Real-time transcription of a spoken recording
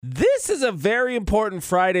This is a very important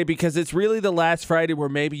Friday because it's really the last Friday where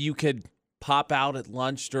maybe you could pop out at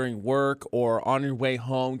lunch during work or on your way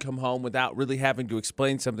home, come home without really having to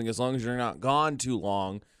explain something as long as you're not gone too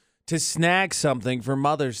long to snag something for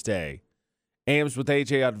Mother's Day. AMs with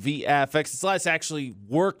AJ on VFX. It's the last actually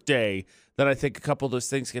work day that I think a couple of those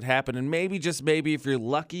things could happen. And maybe, just maybe, if you're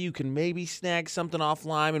lucky, you can maybe snag something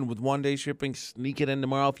offline and with one-day shipping, sneak it in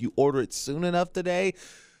tomorrow if you order it soon enough today.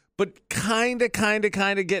 But kind of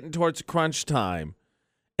getting towards crunch time.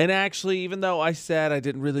 And actually, even though I said I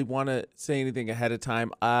didn't really want to say anything ahead of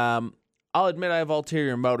time, I'll admit I have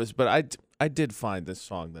ulterior motives, but I did find this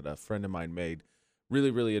song that a friend of mine made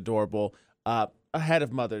really, really adorable ahead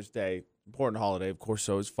of Mother's Day. Important holiday, of course,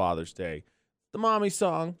 so is Father's Day. The mommy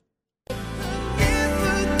song.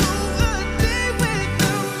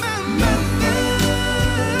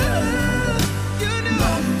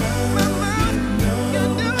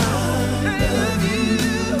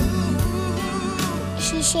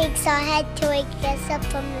 She shakes her head to wake us up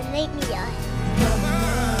from the nightmare.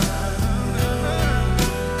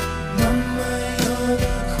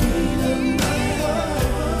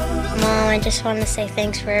 Mom, I just want to say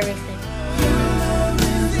thanks for everything.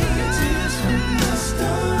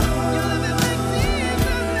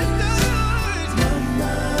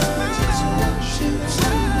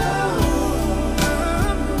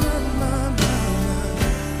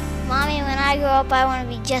 Mommy, when I grow up, I want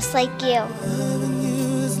to be just like you.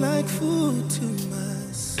 Like food to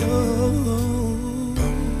my soul.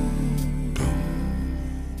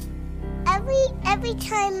 Every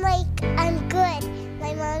time like I'm good,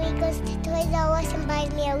 my mommy goes to Toys R Us and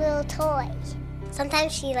buys me a little toy.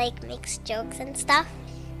 Sometimes she like makes jokes and stuff.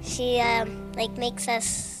 She like makes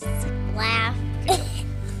us laugh.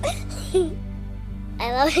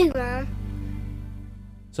 I love you, Mom.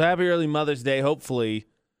 So happy early Mother's Day. Hopefully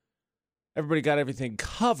everybody got everything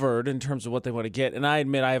covered in terms of what they want to get. And I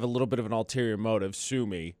admit I have a little bit of an ulterior motive, sue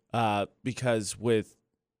me, because with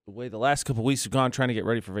the way the last couple of weeks have gone, trying to get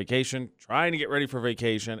ready for vacation,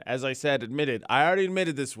 as I said, I already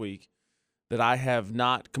admitted this week that I have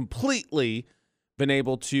not completely been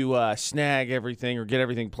able to snag everything or get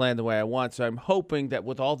everything planned the way I want. So I'm hoping that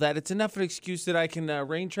with all that, it's enough of an excuse that I can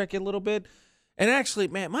rain check it a little bit. And actually,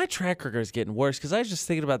 man, my track record is getting worse because I was just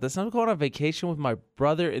thinking about this. I'm going on vacation with my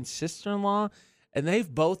brother and sister-in-law, and they've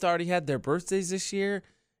both already had their birthdays this year.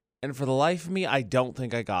 And for the life of me, I don't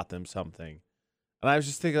think I got them something. And I was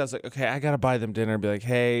just thinking, I was like, okay, I got to buy them dinner and be like,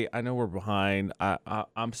 hey, I know we're behind.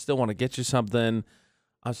 I'm still want to get you something.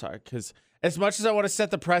 I'm sorry, because as much as I want to set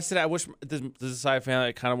the precedent, I wish this is a side family.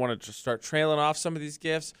 I kind of want to just start trailing off some of these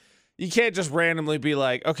gifts. You can't just randomly be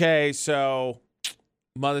like, okay, so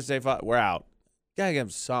Mother's Day, we're out. You gotta give them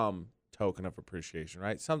some token of appreciation,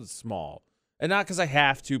 right? Something small. And not because I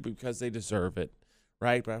have to, but because they deserve it,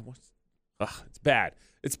 right? But it's bad.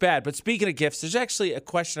 It's bad. But speaking of gifts, there's actually a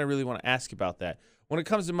question I really want to ask about that. When it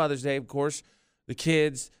comes to Mother's Day, of course, the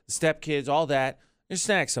kids, the stepkids, all that, you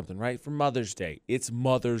snag something, right? For Mother's Day. It's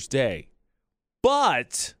Mother's Day.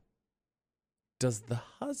 But does the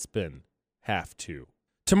husband have to?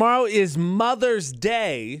 Tomorrow is Mother's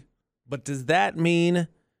Day, but does that mean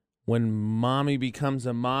when mommy becomes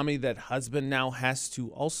a mommy, that husband now has to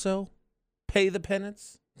also pay the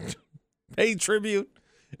penance, pay tribute?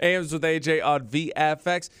 AMs with AJ on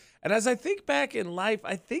VFX. And as I think back in life,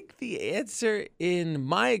 I think the answer in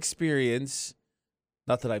my experience,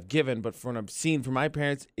 not that I've given, but from what I've seen from my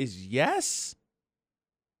parents, is yes.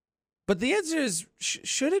 But the answer is,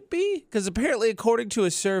 should it be? Because apparently, according to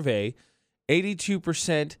a survey,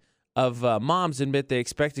 82% of moms admit they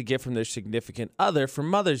expect a gift from their significant other for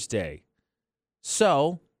Mother's Day.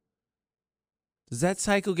 So, does that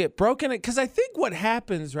cycle get broken? Because I think what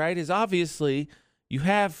happens, right, is obviously you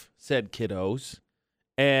have said kiddos,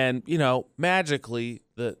 and, you know, magically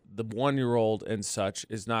the 1-year-old and such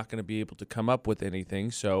is not going to be able to come up with anything,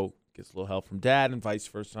 so gets a little help from dad and vice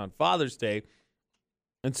versa on Father's Day.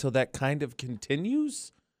 And so that kind of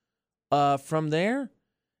continues from there.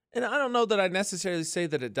 And I don't know that I necessarily say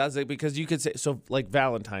that it does it, because you could say, so like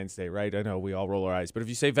Valentine's Day, right? I know we all roll our eyes, but if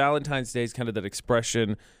you say Valentine's Day is kind of that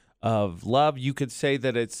expression of love, you could say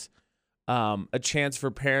that it's a chance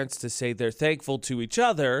for parents to say they're thankful to each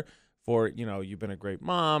other for, you know, you've been a great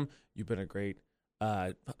mom, you've been a great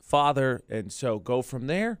father, and so go from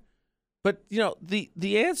there. But, you know,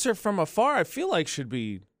 the answer from afar, I feel like, should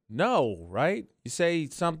be no, right? You say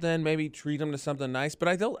something, maybe treat them to something nice, but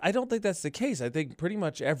I don't think that's the case. I think pretty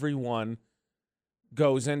much everyone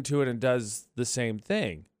goes into it and does the same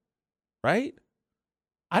thing, right?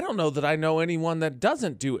 I don't know that I know anyone that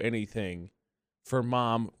doesn't do anything for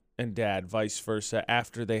mom and dad, vice versa,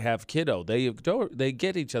 after they have kiddo. They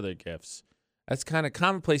get each other gifts. That's kind of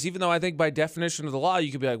commonplace, even though I think by definition of the law,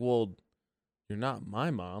 you could be like, well, you're not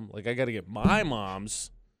my mom. Like, I got to get my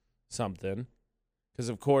mom's something. Because,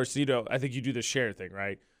 of course, I think you do the share thing,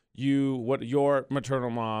 right? Your maternal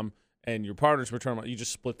mom and your partner's maternal mom, you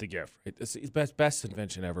just split the gift, right? It's the best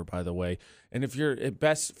invention ever, by the way. And if you're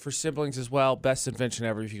best for siblings as well, best invention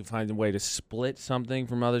ever if you can find a way to split something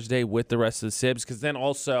for Mother's Day with the rest of the sibs. Because then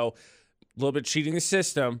also, a little bit cheating the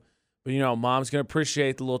system, but, mom's going to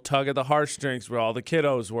appreciate the little tug of the heartstrings where all the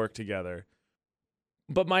kiddos work together.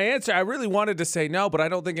 But my answer, I really wanted to say no, but I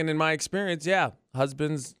don't think, and in my experience, yeah,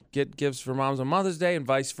 husbands get gifts for moms on Mother's Day and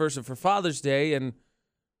vice versa for Father's Day. And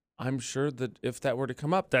I'm sure that if that were to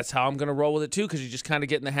come up, that's how I'm going to roll with it too, because you just kind of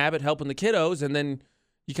get in the habit helping the kiddos, and then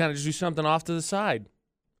you kind of just do something off to the side.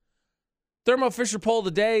 Thermo Fisher poll of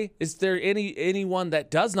the day, is there anyone that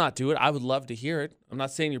does not do it? I would love to hear it. I'm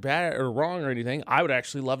not saying you're bad or wrong or anything. I would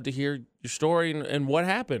actually love to hear your story and what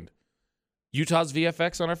happened. Utah's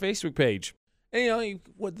VFX on our Facebook page. And,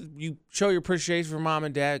 you show your appreciation for mom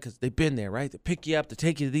and dad because they've been there, right? They pick you up, to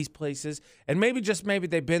take you to these places, and maybe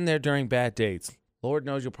they've been there during bad dates. Lord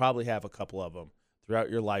knows you'll probably have a couple of them throughout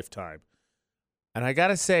your lifetime. And I got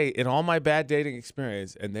to say, in all my bad dating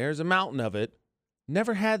experience, and there's a mountain of it,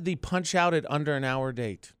 never had the punch out at under an hour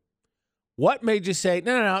date. What made you say,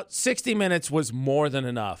 no, 60 minutes was more than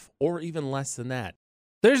enough, or even less than that?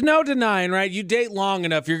 There's no denying, right? You date long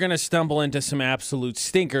enough, you're going to stumble into some absolute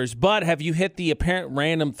stinkers. But have you hit the apparent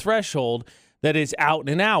random threshold that is out in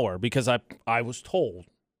an hour? Because I was told,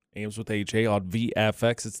 Ames with AJ on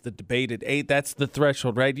VFX, it's the debate at 8. That's the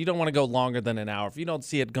threshold, right? You don't want to go longer than an hour. If you don't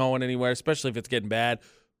see it going anywhere, especially if it's getting bad,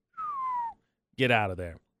 get out of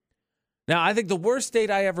there. Now, I think the worst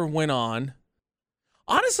date I ever went on,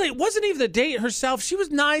 honestly, it wasn't even the date herself. She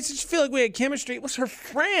was nice. I just feel like we had chemistry. It was her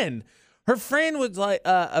friend. Her friend was like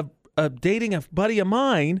dating a buddy of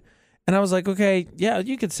mine, and I was like, okay, yeah,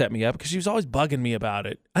 you could set me up, because she was always bugging me about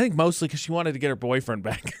it. I think mostly because she wanted to get her boyfriend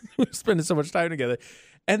back. We were spending so much time together.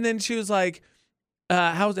 And then she was like,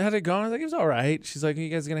 how'd it go? I was like, it was all right. She's like, are you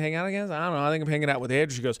guys going to hang out again? I don't know. I think I'm hanging out with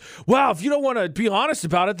Andrew. She goes, wow, if you don't want to be honest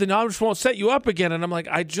about it, then I just won't set you up again. And I'm like,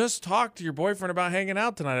 I just talked to your boyfriend about hanging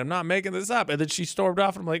out tonight. I'm not making this up. And then she stormed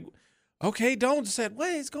off, and I'm like, okay, don't said,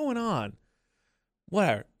 what is going on?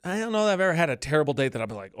 Whatever. I don't know that I've ever had a terrible date that I'd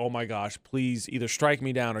be like, oh my gosh, please either strike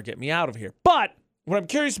me down or get me out of here. But what I'm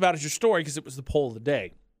curious about is your story, because it was the poll of the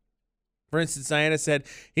day. For instance, Diana said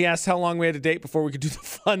he asked how long we had to date before we could do the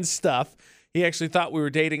fun stuff. He actually thought we were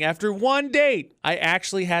dating after one date. I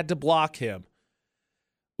actually had to block him.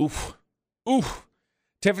 Oof.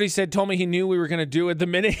 Tiffany said, told me he knew we were going to do it the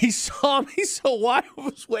minute he saw me, so why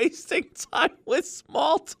was wasting time with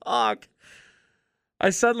small talk? I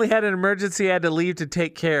suddenly had an emergency I had to leave to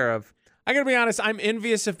take care of. I got to be honest, I'm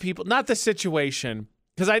envious of people, not the situation,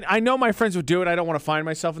 because I know my friends would do it. I don't want to find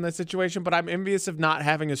myself in that situation, but I'm envious of not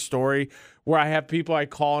having a story where I have people I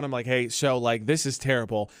call and I'm like, hey, so like this is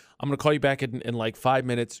terrible. I'm going to call you back in like 5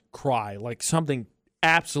 minutes, cry. Like something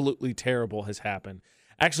absolutely terrible has happened.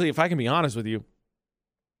 Actually, if I can be honest with you,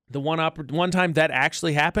 the one time that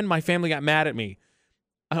actually happened, my family got mad at me.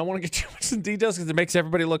 I don't want to get too much in details because it makes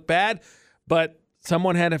everybody look bad, but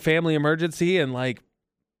someone had a family emergency and like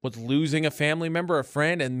was losing a family member, a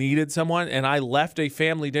friend, and needed someone, and I left a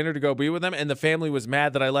family dinner to go be with them, and the family was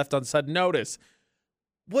mad that I left on sudden notice.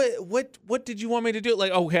 What did you want me to do?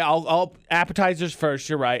 Like, okay, I'll appetizers first,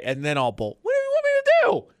 you're right, and then I'll bowl. What do you want me to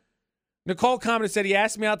do? Nicole commented, said he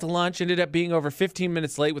asked me out to lunch, ended up being over 15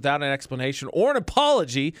 minutes late without an explanation or an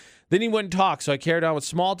apology. Then he wouldn't talk, so I carried on with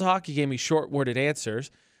small talk. He gave me short-worded answers.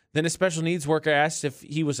 Then a special needs worker asked if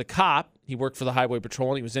he was a cop. He worked for the Highway Patrol,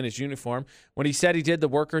 and he was in his uniform. When he said he did, the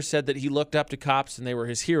worker said that he looked up to cops, and they were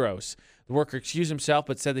his heroes. The worker excused himself,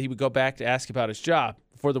 but said that he would go back to ask about his job.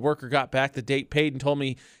 Before the worker got back, the date paid and told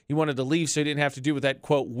me he wanted to leave so he didn't have to deal with that,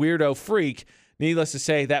 quote, weirdo freak. Needless to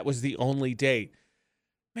say, that was the only date.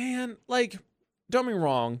 Man, like, don't get me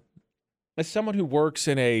wrong. As someone who works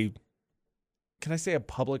in a, can I say a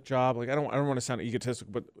public job? Like, I don't want to sound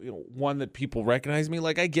egotistical, but one that people recognize me.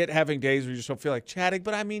 Like, I get having days where you just don't feel like chatting,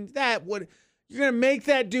 but I mean, you're gonna make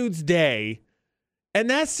that dude's day, and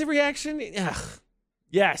that's the reaction. Ugh.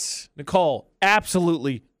 Yes, Nicole,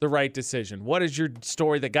 absolutely the right decision. What is your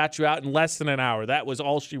story that got you out in less than an hour? That was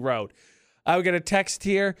all she wrote. We got a text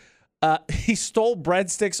here. He stole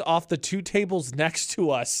breadsticks off the 2 tables next to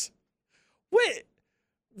us.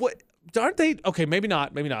 What? Aren't they? Okay, maybe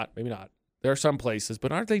not. There are some places,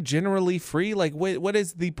 but aren't they generally free? Like, what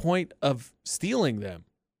is the point of stealing them?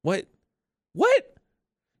 What?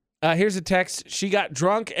 Here's a text. She got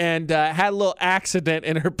drunk and had a little accident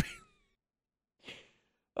in her.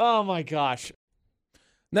 Oh, my gosh.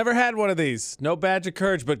 Never had one of these. No badge of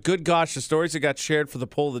courage, but good gosh, the stories that got shared for the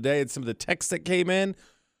poll of the day and some of the texts that came in.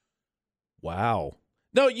 Wow.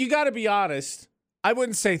 No, you got to be honest. I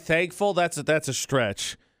wouldn't say thankful. That's a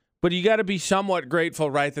stretch. But you got to be somewhat grateful,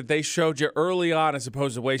 right, that they showed you early on as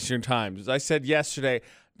opposed to wasting your time. As I said yesterday,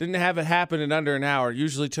 didn't have it happen in under an hour. It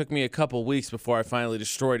usually took me a couple weeks before I finally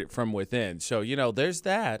destroyed it from within. So, there's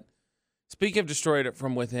that. Speaking of destroyed it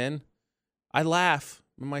from within, I laugh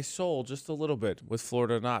in my soul just a little bit with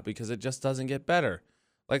Florida or Not because it just doesn't get better.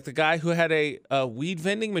 Like the guy who had a weed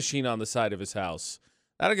vending machine on the side of his house.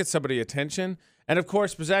 That'll get somebody attention. And, of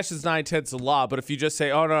course, possession's 9/10 of the law. But if you just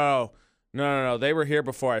say, oh, no, they were here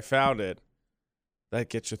before I found it, that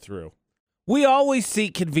gets you through. We always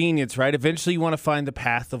seek convenience, right? Eventually you want to find the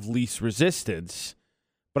path of least resistance.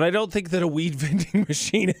 But I don't think that a weed vending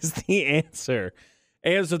machine is the answer.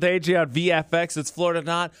 AMs with AJ on VFX, it's Florida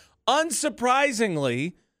Not.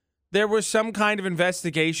 Unsurprisingly, there was some kind of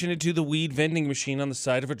investigation into the weed vending machine on the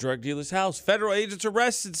side of a drug dealer's house. Federal agents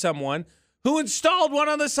arrested someone who installed one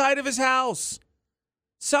on the side of his house.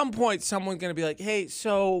 Some point, someone's going to be like, hey,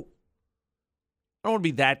 so I don't want to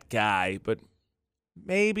be that guy, but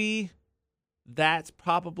maybe that's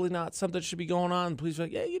probably not something that should be going on. Police are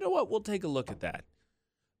like, yeah, you know what? We'll take a look at that.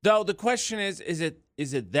 Though the question is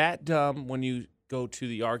it that dumb when you go to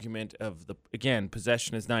the argument of, again,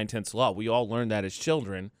 possession is 9/10 law. We all learned that as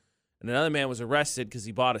children. And another man was arrested because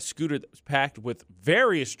he bought a scooter that was packed with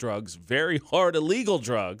various drugs, very hard illegal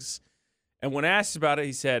drugs. And when asked about it,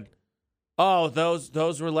 he said, oh,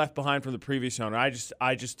 those were left behind from the previous owner. I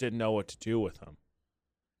just didn't know what to do with them.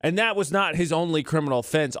 And that was not his only criminal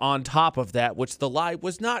offense on top of that, which the lie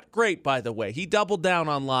was not great, by the way. He doubled down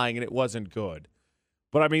on lying, and it wasn't good.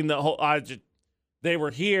 But, I mean, they were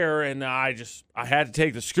here, and I had to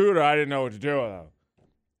take the scooter. I didn't know what to do with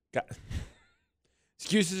them.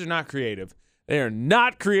 Excuses are not creative. They are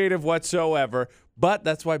not creative whatsoever, but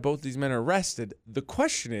that's why both these men are arrested. The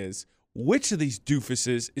question is, which of these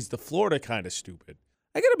doofuses is the Florida kind of stupid?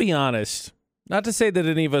 I got to be honest. Not to say that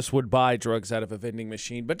any of us would buy drugs out of a vending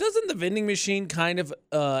machine, but doesn't the vending machine kind of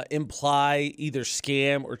imply either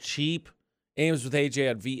scam or cheap? Ames with AJ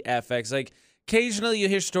on VFX. Like, occasionally you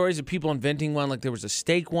hear stories of people inventing one, like there was a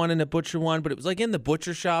steak one and a butcher one, but it was like in the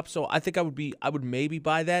butcher shop, so I think I would maybe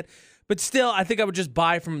buy that. But still, I think I would just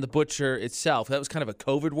buy from the butcher itself. That was kind of a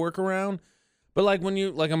COVID workaround. But like when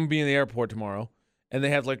I'm going to be in the airport tomorrow, and they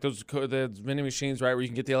have like the vending machines, right, where you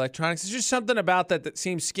can get the electronics. There's just something about that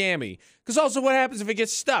seems scammy. Because also, what happens if it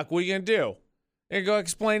gets stuck? What are you going to do? You're going to go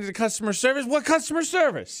explain to the customer service? What customer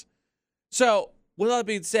service? So, with all that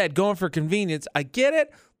being said, going for convenience, I get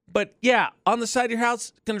it. But yeah, on the side of your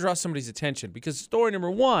house, it's going to draw somebody's attention. Because story number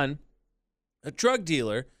one, a drug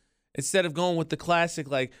dealer, instead of going with the classic,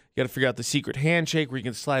 like, you got to figure out the secret handshake where you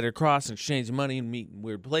can slide it across and exchange money and meet in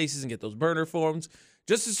weird places and get those burner forms,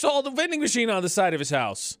 just installed a vending machine on the side of his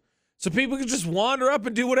house so people can just wander up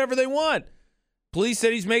and do whatever they want. Police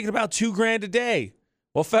said he's making about $2,000 a day.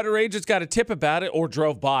 Well, federal agents got a tip about it or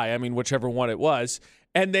drove by, whichever one it was,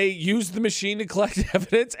 and they used the machine to collect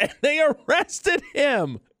evidence, and they arrested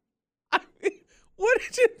him. What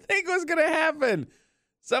did you think was going to happen?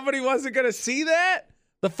 Somebody wasn't going to see that?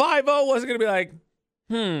 The 5-0 wasn't going to be like,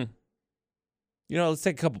 let's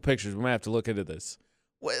take a couple pictures. We might have to look into this.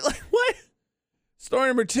 What? Story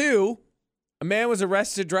number two, a man was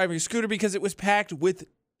arrested driving a scooter because it was packed with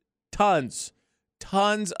tons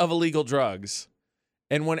of illegal drugs.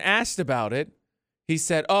 And when asked about it, he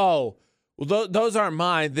said, oh, well, those aren't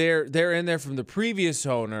mine. They're in there from the previous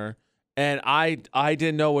owner, and I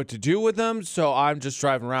didn't know what to do with them, so I'm just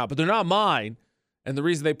driving around. But they're not mine. And the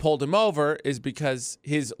reason they pulled him over is because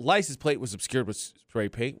his license plate was obscured with spray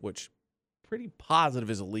paint, which pretty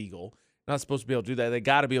positive is illegal. Not supposed to be able to do that. They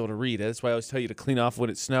got to be able to read it. That's why I always tell you to clean off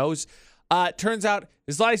when it snows. Turns out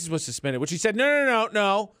his license was suspended, which he said,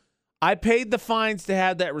 no. I paid the fines to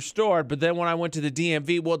have that restored, but then when I went to the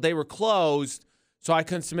DMV, well, they were closed, so I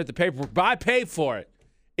couldn't submit the paperwork, but I paid for it.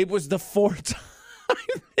 It was the fourth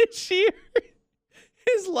time this year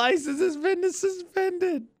his license has been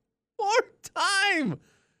suspended. Fourth time.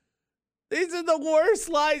 These are the worst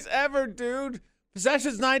lies ever, dude.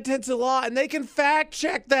 Possession's 9/10 of law, and they can fact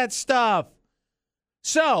check that stuff.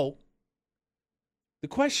 So, the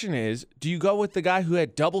question is, do you go with the guy who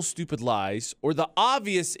had double stupid lies or the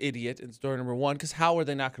obvious idiot in story number one? Because how are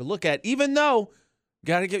they not going to look at it? Even though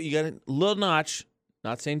you got a little notch,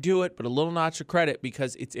 not saying do it, but a little notch of credit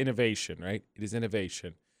because it's innovation, right? It is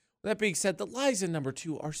innovation. With that being said, the lies in number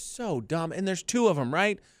two are so dumb, and there's two of them,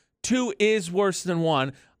 right? Two is worse than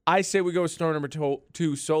one. I say we go with story number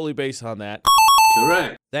two solely based on that.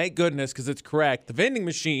 Correct. Thank goodness, because it's correct. The vending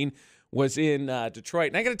machine was in Detroit.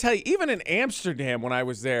 And I got to tell you, even in Amsterdam when I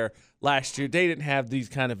was there last year, they didn't have these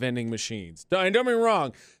kind of vending machines. Don't get me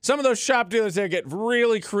wrong. Some of those shop dealers there get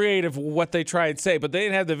really creative with what they try and say, but they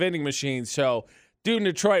didn't have the vending machines. So dude in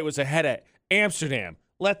Detroit was ahead of Amsterdam.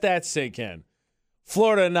 Let that sink in.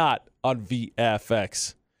 Florida not on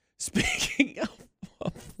VFX. Speaking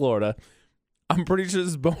of Florida, I'm pretty sure this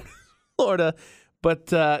is bonus Florida.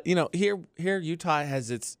 But, here Utah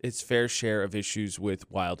has its fair share of issues with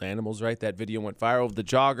wild animals, right? That video went viral of the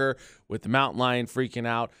jogger with the mountain lion freaking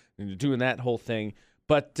out and doing that whole thing.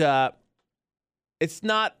 But it's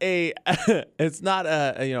not a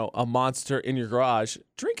monster in your garage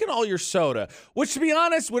drinking all your soda, which, to be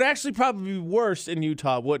honest, would actually probably be worse in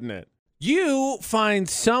Utah, wouldn't it? You find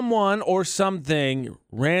someone or something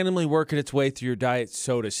randomly working its way through your diet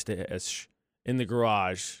soda stash in the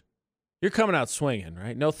garage. You're coming out swinging,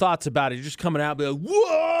 right? No thoughts about it. You're just coming out and be like,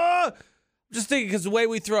 whoa! I'm just thinking, because the way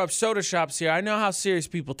we throw up soda shops here, I know how serious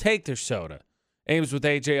people take their soda. Ames with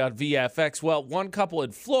AJ on VFX. Well, one couple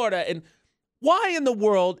in Florida. And why in the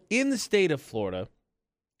world, in the state of Florida,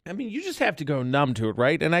 I mean, you just have to go numb to it,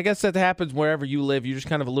 right? And I guess that happens wherever you live. You're just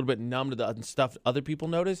kind of a little bit numb to the stuff other people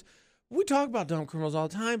notice. We talk about dumb criminals all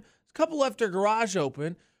the time. A couple left their garage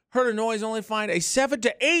open, heard a noise, only find a 7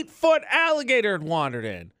 to 8 foot alligator had wandered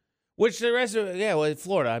in. Which the rest of it, in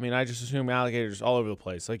Florida, I mean, I just assume alligators all over the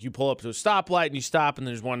place. Like, you pull up to a stoplight and you stop and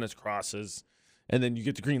there's one that crosses, and then you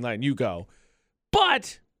get the green light and you go.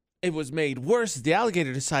 But it was made worse. The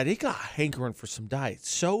alligator decided it got hankering for some diet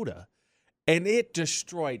soda, and it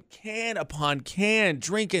destroyed can upon can,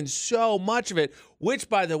 drinking so much of it, which,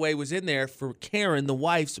 by the way, was in there for Karen, the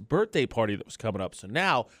wife's birthday party that was coming up. So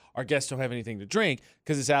now our guests don't have anything to drink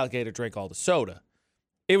because this alligator drank all the soda.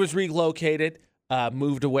 It was relocated.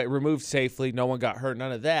 Moved away, removed safely. No one got hurt,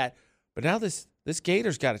 none of that. But now this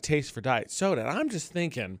gator's got a taste for diet soda. And I'm just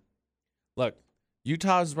thinking, look,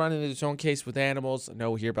 Utah's running its own case with animals. I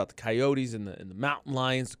know we hear about the coyotes and the mountain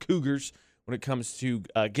lions, the cougars, when it comes to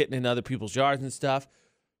getting in other people's yards and stuff.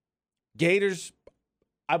 Gators,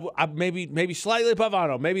 I maybe slightly above, I don't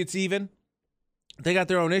know, maybe it's even. They got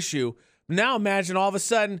their own issue. Now imagine all of a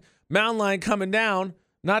sudden, mountain lion coming down,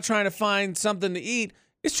 not trying to find something to eat.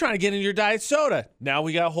 It's trying to get in your diet soda. Now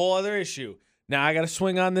we got a whole other issue. Now I got to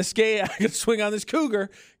swing on this I got to swing on this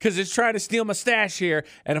cougar because it's trying to steal my stash here.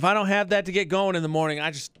 And if I don't have that to get going in the morning,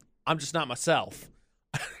 I'm just not myself.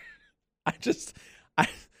 This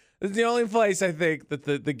is the only place I think that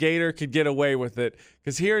the gator could get away with it.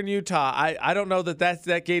 Because here in Utah, I don't know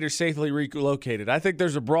that gator safely relocated. I think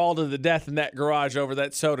there's a brawl to the death in that garage over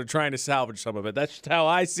that soda trying to salvage some of it. That's just how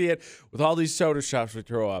I see it with all these soda shops we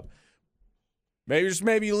throw up.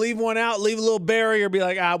 Maybe you leave one out, leave a little barrier, be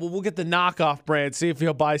like, we'll get the knockoff brand, see if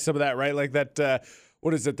he'll buy some of that, right? Like that,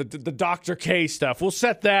 what is it, the Dr. K stuff. We'll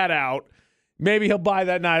set that out. Maybe he'll buy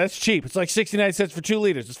that now. That's cheap. It's like 69 cents for 2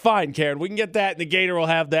 liters. It's fine, Karen. We can get that, and the gator will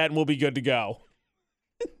have that, and we'll be good to go.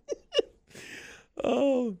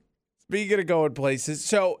 Oh, speaking of going places.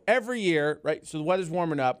 So every year, right, so the weather's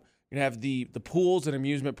warming up. You're going to have the pools and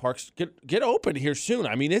amusement parks get open here soon.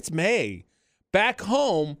 I mean, it's May. Back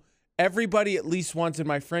home, everybody at least once in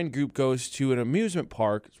my friend group goes to an amusement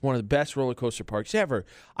park. It's one of the best roller coaster parks ever.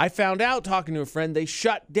 I found out talking to a friend, they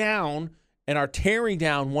shut down and are tearing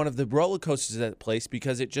down one of the roller coasters at the place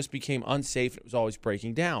because it just became unsafe. It was always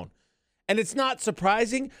breaking down. And it's not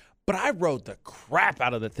surprising, but I rode the crap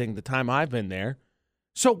out of the thing the time I've been there.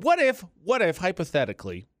 So what if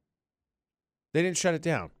hypothetically, they didn't shut it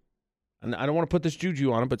down? And I don't want to put this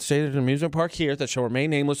juju on it, but say there's an amusement park here that shall remain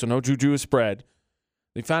nameless so no juju is spread.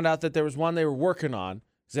 They found out that there was one they were working on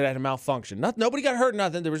because it had a malfunction. Nobody got hurt,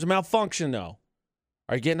 nothing. There was a malfunction, though.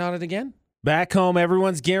 Are you getting on it again? Back home,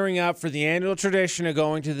 everyone's gearing up for the annual tradition of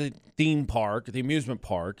going to the theme park, the amusement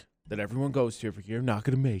park that everyone goes to every year. I'm not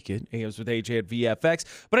going to make it. It was with AJ at VFX.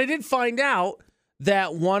 But I did find out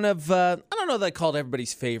that one of, I don't know if they called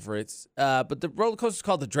everybody's favorites, but the roller coaster is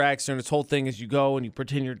called the Dragster, and its whole thing is you go and you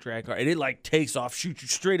pretend you're a drag car, and it like takes off, shoots you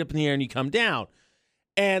straight up in the air, and you come down.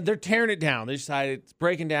 And they're tearing it down. They decided it's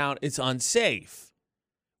breaking down. It's unsafe,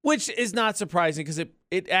 which is not surprising because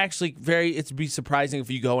it'd be surprising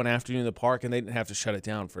if you go an afternoon in the park and they didn't have to shut it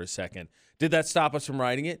down for a second. Did that stop us from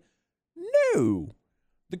riding it? No.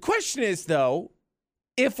 The question is, though,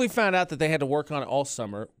 if we found out that they had to work on it all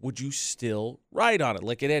summer, would you still ride on it?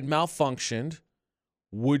 Like it had malfunctioned.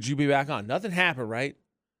 Would you be back on? Nothing happened, right?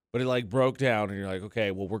 But it like broke down and you're like,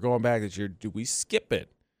 okay, well, we're going back this year. Do we skip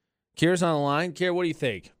it? Kira's on the line. Kira, what do you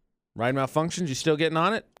think? Ride malfunctions, you still getting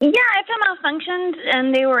on it? Yeah, if it malfunctioned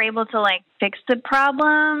and they were able to fix the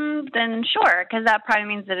problem, then sure, because that probably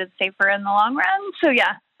means that it's safer in the long run. So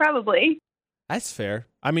yeah, probably. That's fair.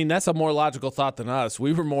 I mean, that's a more logical thought than us.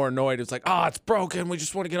 We were more annoyed. It's like, oh, it's broken. We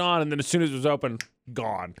just want to get on. And then as soon as it was open,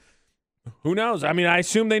 gone. Who knows? I mean, I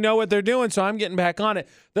assume they know what they're doing, so I'm getting back on it.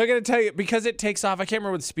 They're going to tell you, because it takes off, I can't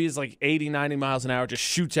remember what the speed is, 80, 90 miles an hour, just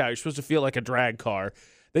shoots out. You're supposed to feel like a drag car.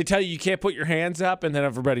 They tell you can't put your hands up, and then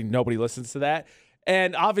nobody listens to that.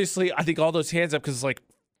 And obviously, I think all those hands up, because it's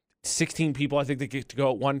 16 people, I think they get to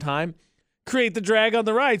go at one time, create the drag on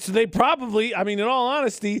the ride. So they probably, I mean, in all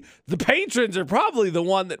honesty, the patrons are probably the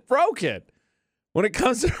one that broke it. When it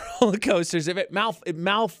comes to roller coasters, if it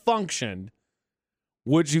malfunctioned,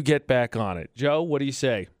 would you get back on it? Joe, what do you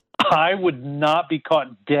say? I would not be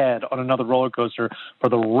caught dead on another roller coaster for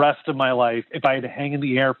the rest of my life if I had to hang in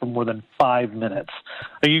the air for more than 5 minutes.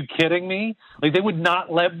 Are you kidding me? They would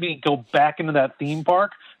not let me go back into that theme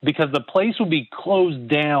park because the place would be closed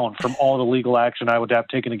down from all the legal action I would have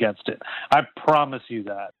taken against it. I promise you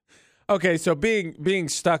that. Okay, so being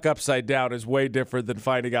stuck upside down is way different than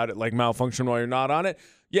finding out it malfunction while you're not on it.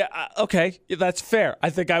 Yeah, okay, that's fair. I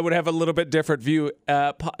think I would have a little bit different view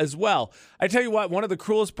as well. I tell you what, one of the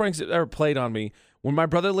cruelest pranks that ever played on me, when my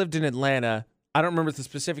brother lived in Atlanta, I don't remember the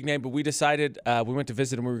specific name, but we decided we went to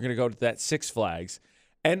visit him. We were going to go to that Six Flags.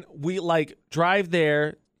 And we, drive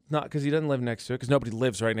there, not because he doesn't live next to it, because nobody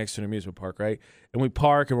lives right next to an amusement park, right? And we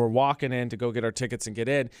park, and we're walking in to go get our tickets and get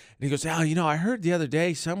in. And he goes, oh, I heard the other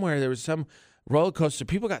day somewhere there was some roller coaster,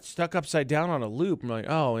 people got stuck upside down on a loop. I'm like,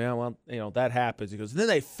 oh, yeah, well, that happens. He goes, and then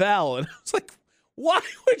they fell. And I was like, why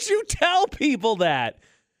would you tell people that?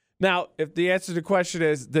 Now, if the answer to the question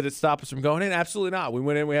is, did it stop us from going in? Absolutely not. We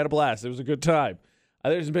went in, we had a blast. It was a good time.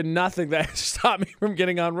 There's been nothing that stopped me from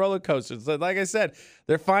getting on roller coasters. So, like I said,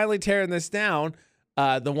 they're finally tearing this down,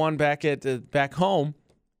 the one back home,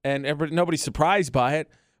 and nobody's surprised by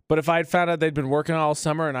it. But if I had found out they'd been working all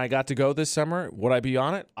summer and I got to go this summer, would I be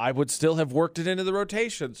on it? I would still have worked it into the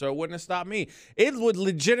rotation, so it wouldn't have stopped me. It would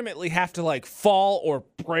legitimately have to fall or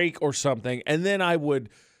break or something, and then I would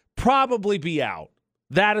probably be out.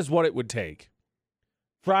 That is what it would take.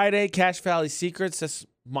 Friday, Cache Valley Secrets, that's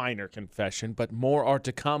minor confession, but more are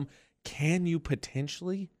to come. Can you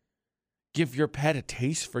potentially give your pet a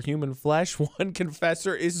taste for human flesh? One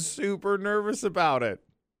confessor is super nervous about it.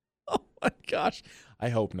 Oh my gosh. I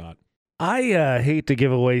hope not. I hate to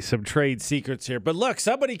give away some trade secrets here, but look,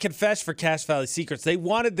 somebody confessed for Cache Valley Secrets. They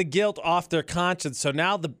wanted the guilt off their conscience, so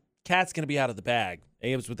now the cat's going to be out of the bag.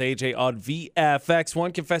 AMs with AJ on VFX.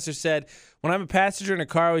 One confessor said, when I'm a passenger in a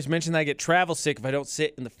car, I always mention that I get travel sick if I don't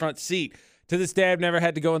sit in the front seat. To this day, I've never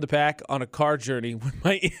had to go in the back on a car journey with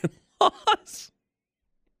my in-laws.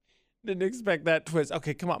 Didn't expect that twist.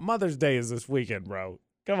 Okay, come on. Mother's Day is this weekend, bro.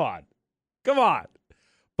 Come on.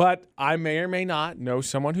 But I may or may not know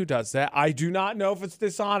someone who does that. I do not know if it's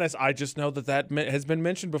dishonest. I just know that has been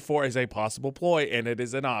mentioned before as a possible ploy, and it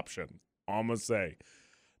is an option. I'm going to say.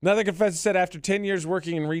 Another confessor said, after 10 years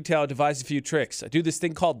working in retail, I devised a few tricks. I do this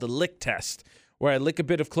thing called the lick test, where I lick a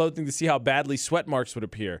bit of clothing to see how badly sweat marks would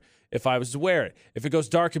appear if I was to wear it. If it goes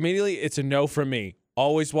dark immediately, it's a no from me.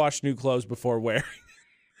 Always wash new clothes before wearing.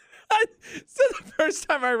 So the first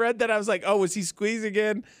time I read that, I was like, oh, was he squeezing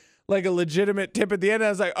in a legitimate tip at the end? I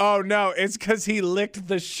was like, oh, no, it's because he licked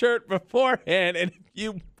the shirt beforehand, and if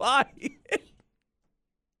you buy it.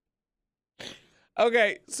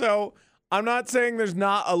 Okay, so I'm not saying there's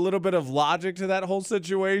not a little bit of logic to that whole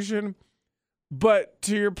situation, but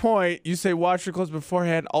to your point, you say wash your clothes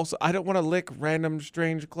beforehand. Also, I don't want to lick random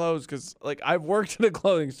strange clothes because, I've worked in a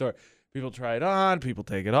clothing store. People try it on, people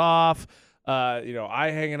take it off.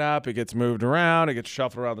 I hang it up, it gets moved around, it gets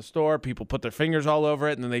shuffled around the store, people put their fingers all over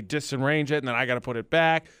it, and then they disarrange it, and then I got to put it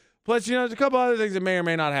back. Plus, there's a couple other things that may or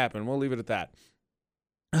may not happen. We'll leave it at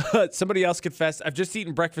that. Somebody else confessed, I've just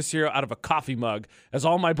eaten breakfast cereal out of a coffee mug as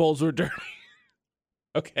all my bowls were dirty.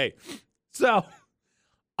 Okay, so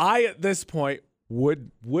I, at this point,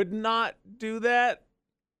 would not do that.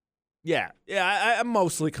 Yeah, I'm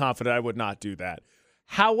mostly confident I would not do that.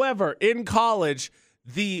 However, in college,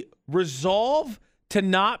 the resolve to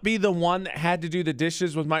not be the one that had to do the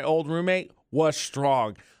dishes with my old roommate was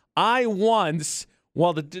strong. I once,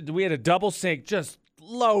 we had a double sink just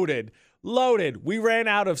loaded. We ran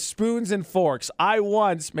out of spoons and forks. I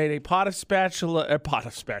once made a pot of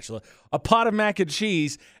mac and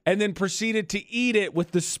cheese, and then proceeded to eat it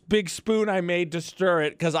with the big spoon I made to stir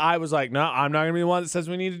it because I was like, no, I'm not going to be the one that says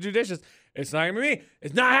we need to do dishes. It's not going to be me.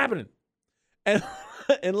 It's not happening.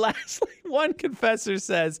 And lastly, one confessor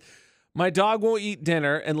says, my dog won't eat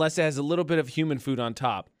dinner unless it has a little bit of human food on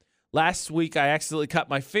top. Last week, I accidentally cut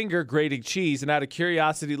my finger grating cheese and out of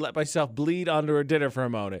curiosity let myself bleed onto her dinner for a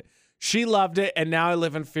moment. She loved it, and now I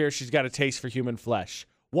live in fear she's got a taste for human flesh.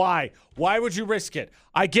 Why? Why would you risk it?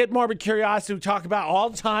 I get morbid curiosity we talk about all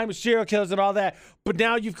the time with serial killers and all that, but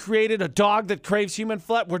now you've created a dog that craves human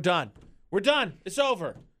flesh. We're done. We're done. It's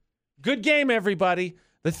over. Good game, everybody.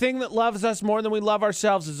 The thing that loves us more than we love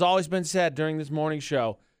ourselves has always been said during this morning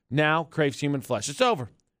show. Now craves human flesh. It's over.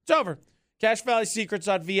 It's over. Cache Valley Secrets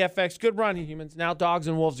on VFX. Good run, humans. Now dogs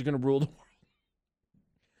and wolves are going to rule the world.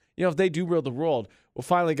 You know, if they do rule the world, we'll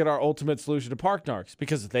finally get our ultimate solution to park narcs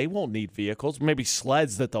because they won't need vehicles, maybe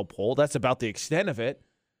sleds that they'll pull. That's about the extent of it.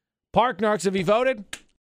 Park narcs, have you voted?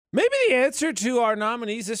 Maybe the answer to our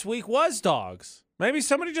nominees this week was dogs. Maybe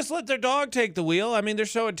somebody just let their dog take the wheel. I mean, they're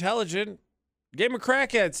so intelligent. Gave them a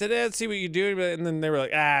crackhead. Said, let's see what you do. And then they were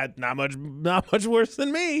like, not much worse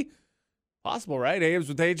than me. Possible, right? AMs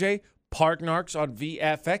with AJ. Park narcs on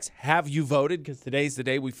VFX. Have you voted? Because today's the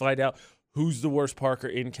day we find out who's the worst parker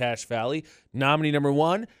in Cache Valley. Nominee number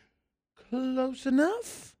 1, close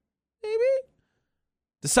enough, maybe?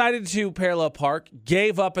 Decided to parallel park,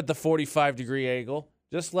 gave up at the 45-degree angle,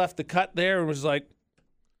 just left the cut there and was like,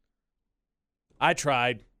 I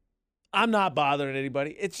tried. I'm not bothering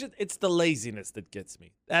anybody. It's the laziness that gets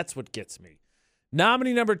me. That's what gets me.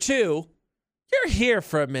 Nominee number 2, you're here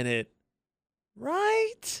for a minute,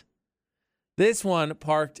 right? This one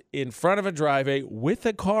parked in front of a driveway with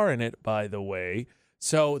a car in it, by the way.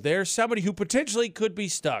 So there's somebody who potentially could be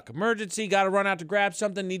stuck. Emergency, got to run out to grab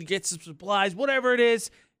something, need to get some supplies, whatever it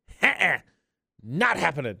is. Not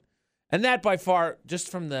happening. And that by far, just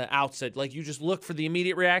from the outset, like you just look for the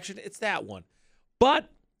immediate reaction, it's that one.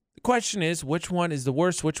 But the question is, which one is the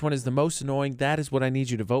worst? Which one is the most annoying? That is what I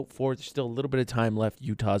need you to vote for. There's still a little bit of time left.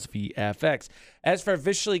 Utah's VFX. As for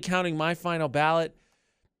officially counting my final ballot,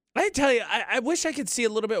 I tell you, I wish I could see a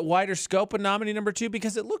little bit wider scope of nominee number 2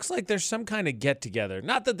 because it looks like there's some kind of get-together.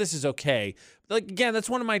 Not that this is okay. Like, again, that's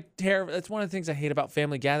one of the things I hate about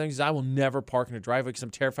family gatherings is I will never park in a driveway because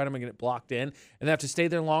I'm terrified I'm going to get blocked in and have to stay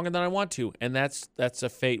there longer than I want to. And that's a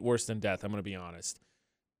fate worse than death, I'm going to be honest.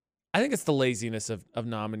 I think it's the laziness of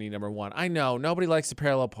nominee number 1. I know, nobody likes to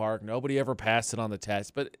parallel park. Nobody ever passed it on the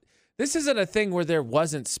test. But this isn't a thing where there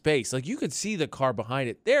wasn't space. Like, you could see the car behind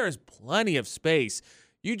it. There is plenty of space.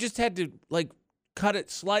 You just had to, cut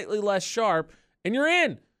it slightly less sharp, and you're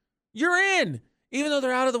in. You're in. Even though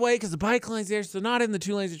they're out of the way because the bike lane's there, so they're not in the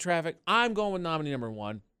 2 lanes of traffic. I'm going with nominee number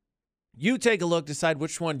 1. You take a look, decide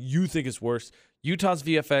which one you think is worse. Utah's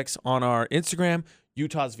VFX on our Instagram,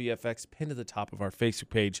 Utah's VFX pinned to the top of our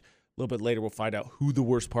Facebook page. A little bit later, we'll find out who the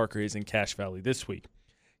worst parker is in Cache Valley this week.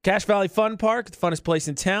 Cache Valley Fun Park, the funnest place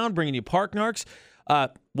in town, bringing you park narcs.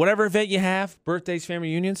 Whatever event you have, birthdays, family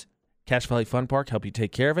reunions, Cache Valley Fun Park, help you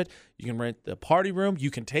take care of it. You can rent the party room. You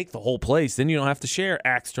can take the whole place. Then you don't have to share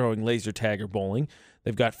axe throwing, laser tag, or bowling.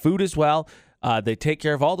 They've got food as well. They take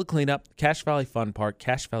care of all the cleanup. Cache Valley Fun Park,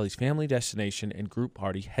 Cache Valley's family destination and group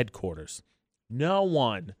party headquarters. No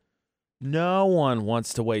one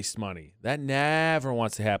wants to waste money. That never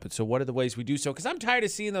wants to happen. So what are the ways we do so? Because I'm tired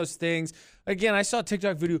of seeing those things. Again, I saw a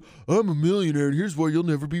TikTok video, I'm a millionaire, and here's why you'll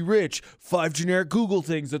never be rich. 5 generic Google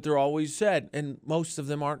things that they're always said, and most of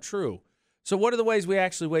them aren't true. So what are the ways we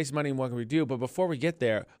actually waste money and what can we do? But before we get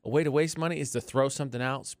there, a way to waste money is to throw something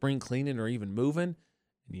out, spring cleaning, or even moving,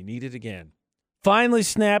 and you need it again. Finally,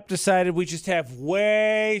 Snap decided we just have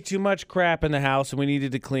way too much crap in the house and we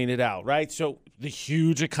needed to clean it out, right? So the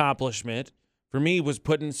huge accomplishment for me was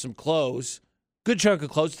putting some clothes, good chunk of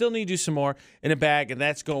clothes, still need to do some more, in a bag, and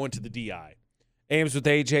that's going to the DI. AMs with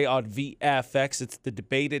AJ on VFX. It's the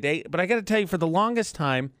debate at 8. But I got to tell you, for the longest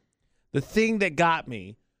time, the thing that got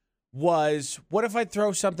me was, what if I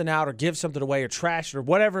throw something out or give something away or trash it or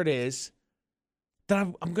whatever it is that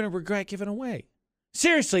I'm going to regret giving away?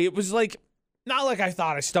 Seriously, it was like, not like I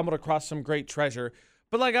thought I stumbled across some great treasure,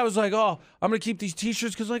 but like I was like, oh, I'm going to keep these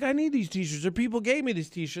T-shirts because like I need these T-shirts or people gave me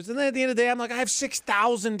these T-shirts. And then at the end of the day, I'm like, I have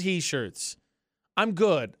 6,000 T-shirts. I'm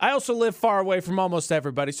good. I also live far away from almost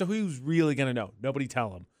everybody, so who's really going to know? Nobody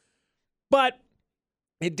tell them. But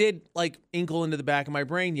it did like inkle into the back of my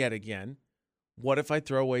brain yet again. What if I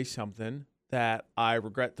throw away something that I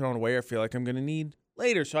regret throwing away or feel like I'm going to need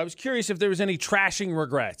later? So I was curious if there was any trashing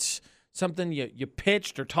regrets. Something you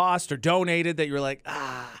pitched or tossed or donated that you were like,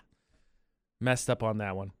 messed up on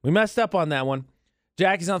that one. We messed up on that one.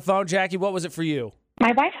 Jackie's on the phone. Jackie, what was it for you?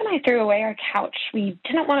 My wife and I threw away our couch. We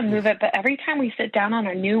didn't want to move it, but every time we sit down on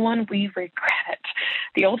a new one, we regret it.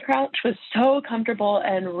 The old couch was so comfortable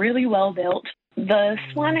and really well built. This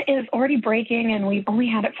one is already breaking, and we've only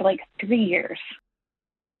had it for like 3 years.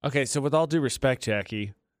 Okay, so with all due respect,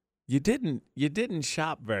 Jackie, You didn't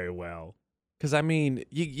shop very well. Because, I mean,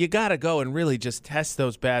 you got to go and really just test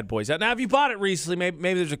those bad boys out. Now, if you bought it recently,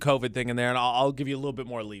 maybe there's a COVID thing in there, and I'll give you a little bit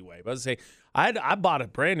more leeway. But I'd say I bought a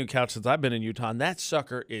brand new couch since I've been in Utah, and that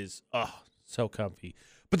sucker is, so comfy.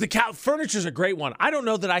 But the furniture's a great one. I don't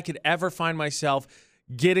know that I could ever find myself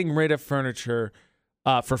getting rid of furniture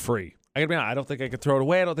for free. I gotta be honest, I don't think I could throw it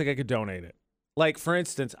away. I don't think I could donate it. Like, for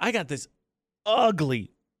instance, I got this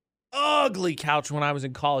ugly couch when I was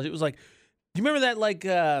in college. It was like, do you remember that, like,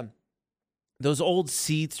 those old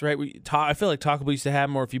seats, right? I feel like Taco Bell used to have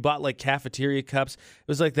them, or if you bought like cafeteria cups, it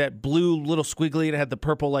was like that blue little squiggly and it had the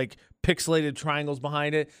purple like pixelated triangles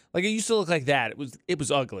behind it. Like it used to look like that. It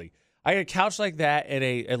was ugly. I had a couch like that and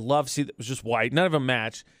a love seat that was just white. None of them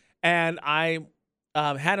matched. And I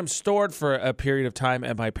had them stored for a period of time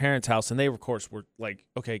at my parents' house, and they, of course, were like,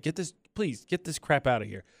 okay, get this crap out of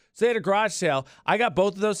here. So they had a garage sale. I got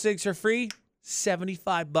both of those things for free,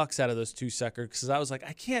 $75 out of those two suckers, because I was like,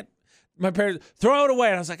 I can't. My parents, throw it away.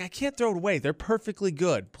 And I was like, I can't throw it away. They're perfectly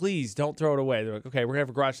good. Please don't throw it away. They're like, okay, we're going to have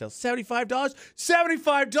a garage sale. $75?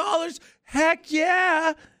 $75? Heck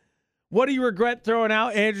yeah. What do you regret throwing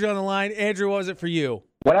out? Andrew on the line. Andrew, what was it for you?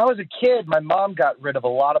 When I was a kid, my mom got rid of a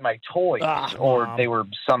lot of my toys, or they were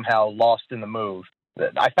somehow lost in the move.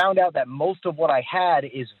 I found out that most of what I had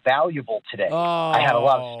is valuable today. I had a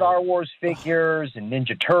lot of Star Wars figures and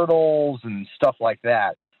Ninja Turtles and stuff like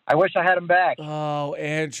that. I wish I had them back. Oh,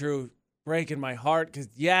 Andrew, breaking my heart, because,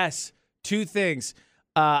 yes, two things.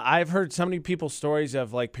 I've heard so many people's stories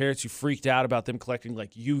of, like, parents who freaked out about them collecting,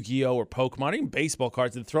 like, Yu-Gi-Oh! Or Pokemon, even baseball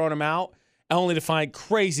cards, and throwing them out, only to find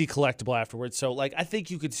crazy collectible afterwards. So, like, I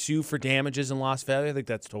think you could sue for damages and lost value. I think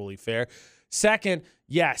that's totally fair. Second,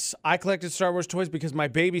 yes, I collected Star Wars toys because my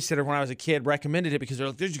babysitter when I was a kid recommended it because they're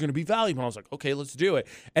like, this is going to be valuable. And I was like, okay, let's do it.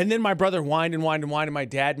 And then my brother whined, and my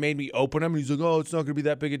dad made me open them. And he's like, oh, it's not going to be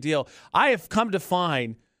that big a deal. I have come to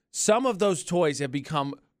find some of those toys have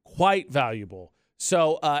become quite valuable.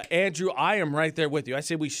 So, Andrew, I am right there with you. I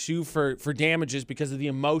say we sue for damages because of the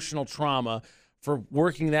emotional trauma for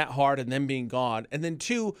working that hard and then being gone. And then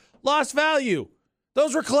two, lost value.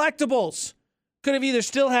 Those were collectibles. Could have either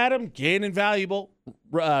still had them, gain in valuable,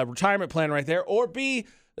 retirement plan right there, or B,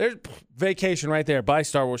 there's vacation right there. Buy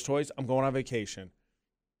Star Wars toys. I'm going on vacation.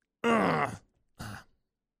 Catch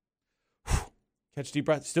a deep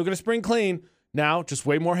breath. Still going to spring clean. Now, just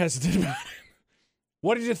way more hesitant about it.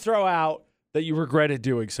 What did you throw out that you regretted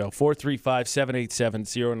doing so?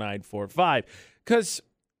 435-787-0945. Because, of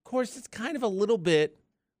course, it's kind of a little bit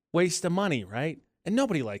waste of money, right? And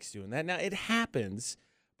nobody likes doing that. Now, it happens.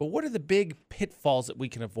 But what are the big pitfalls that we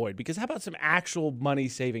can avoid? Because how about some actual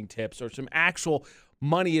money-saving tips or some actual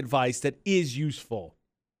money advice that is useful?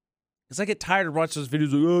 Because I get tired of watching those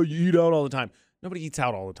videos like, oh, you eat out all the time. Nobody eats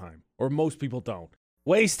out all the time, or most people don't.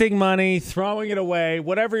 Wasting money, throwing it away,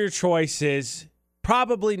 whatever your choice is,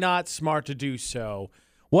 probably not smart to do so.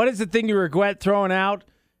 What is the thing you regret throwing out?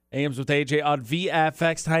 AMs with AJ on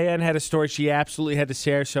VFX. Tyann had a story she absolutely had to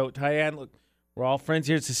share. So, Tyann, look, we're all friends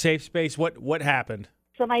here. It's a safe space. What happened?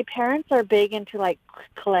 So my parents are big into, like,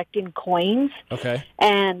 collecting coins. Okay.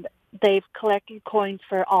 And they've collected coins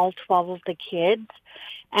for all 12 of the kids.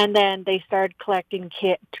 And then they started collecting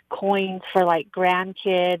coins for, like,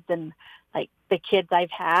 grandkids and, like, the kids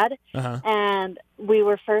I've had. Uh-huh. And we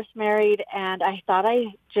were first married, and I thought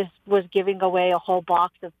I just was giving away a whole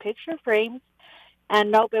box of picture frames.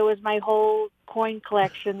 And nope, it was my whole coin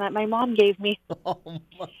collection that my mom gave me. Oh,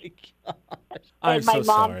 my gosh. And my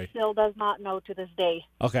mom sorry. still does not know to this day.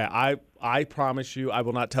 Okay, I promise you I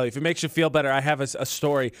will not tell you. If it makes you feel better, I have a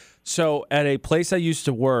story. So at a place I used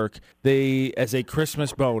to work, they, as a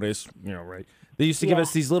Christmas bonus, right, they used to give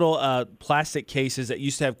us these little plastic cases that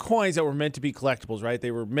used to have coins that were meant to be collectibles, right? They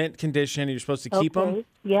were mint condition, and you're supposed to keep them.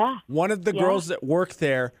 Yeah. One of the girls that worked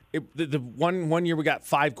there, the one year we got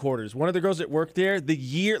 5 quarters. One of the girls that worked there,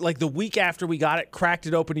 the week after we got it, cracked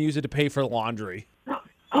it open to use it to pay for laundry.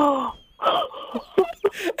 Oh.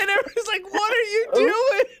 And everyone's like, what are you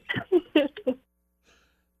doing?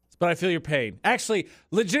 But I feel your pain. Actually,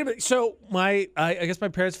 legitimately. So I guess my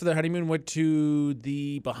parents for their honeymoon went to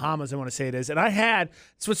the Bahamas, I want to say it is. And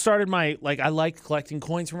that's what started I liked collecting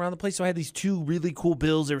coins from around the place. So I had these 2 really cool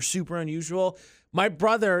bills. They were super unusual. My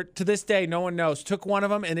brother, to this day, no one knows, took one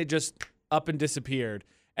of them and it just up and disappeared.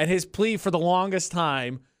 And his plea for the longest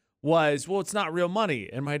time was, well, it's not real money.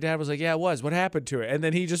 And my dad was like, yeah, it was. What happened to it? And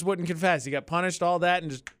then he just wouldn't confess. He got punished, all that,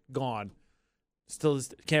 and just gone. Still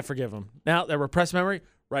can't forgive him. Now, that repressed memory,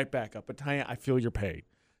 right back up. But Tanya, I feel your pain.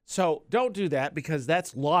 So don't do that because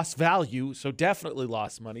that's lost value. So definitely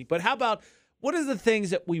lost money. But how about, what are the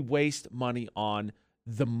things that we waste money on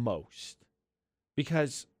the most?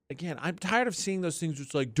 Because again, I'm tired of seeing those things.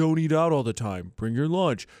 It's like, don't eat out all the time. Bring your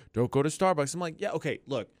lunch. Don't go to Starbucks. I'm like, yeah, okay,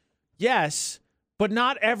 look, yes, but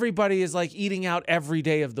not everybody is like eating out every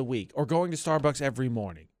day of the week or going to Starbucks every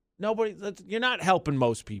morning. You're not helping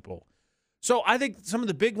most people. So I think some of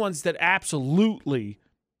the big ones that absolutely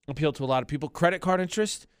appeal to a lot of people, credit card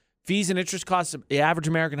interest, fees and interest costs of the average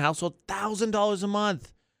American household, $1,000 a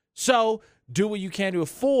month. So do what you can to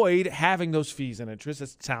avoid having those fees and interest.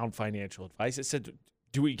 That's sound financial advice. It said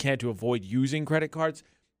do what you can to avoid using credit cards.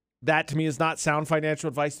 That, to me, is not sound financial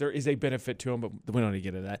advice. There is a benefit to them, but we don't need to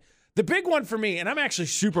get into that. The big one for me, and I'm actually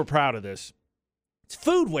super proud of this, it's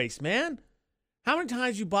food waste, man. How many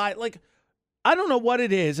times you buy, like, I don't know what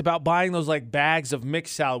it is about buying those, like, bags of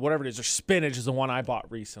mixed salad, whatever it is, or spinach is the one I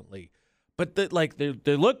bought recently. But,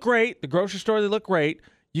 they look great. The grocery store, they look great.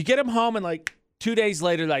 You get them home, and, like, 2 days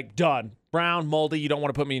later, like, done. Brown, moldy, you don't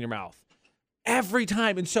want to put me in your mouth. Every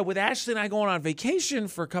time. And so with Ashley and I going on vacation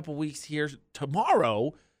for a couple weeks here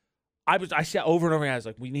tomorrow, I said over and over again, I was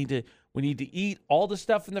like, we need to eat all the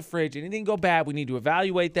stuff in the fridge. Anything go bad, we need to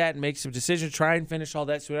evaluate that and make some decisions, try and finish all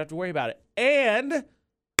that so we don't have to worry about it. And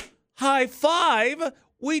high five,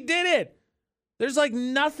 we did it. There's like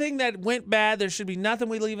nothing that went bad. There should be nothing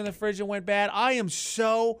we leave in the fridge that went bad. I am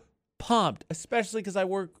so pumped, especially because I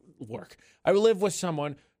I live with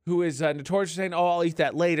someone who is notorious for saying, oh, I'll eat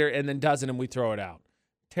that later, and then doesn't, and we throw it out.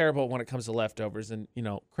 Terrible when it comes to leftovers. And,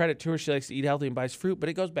 credit to her, she likes to eat healthy and buys fruit, but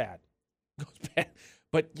it goes bad.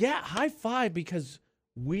 But, yeah, high five, because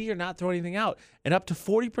we are not throwing anything out. And up to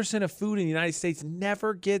 40% of food in the United States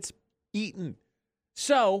never gets eaten.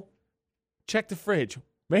 So check the fridge.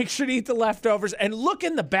 Make sure to eat the leftovers, and look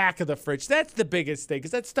in the back of the fridge. That's the biggest thing, because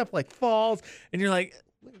that stuff, like, falls, and you're like,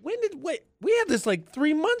 we had this, like,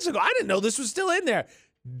 3 months ago. I didn't know this was still in there.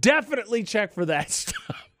 Definitely check for that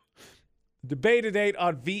stuff. Debate date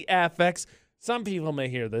on VFX. Some people may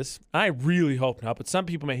hear this. I really hope not, but some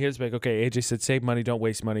people may hear this like, okay, AJ said save money, don't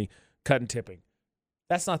waste money, cut and tipping.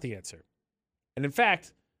 That's not the answer. And in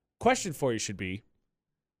fact, question for you should be,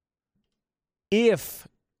 if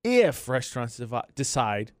restaurants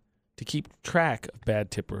decide to keep track of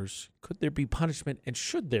bad tippers, could there be punishment, and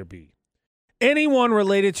should there be? Anyone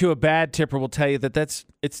related to a bad tipper will tell you that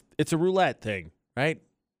it's a roulette thing, right?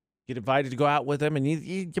 Get invited to go out with them, and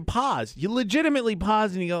you pause. You legitimately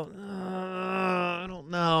pause, and you go, I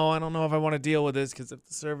don't know. I don't know if I want to deal with this, because if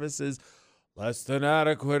the service is less than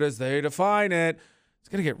adequate as they define it, it's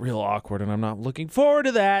going to get real awkward, and I'm not looking forward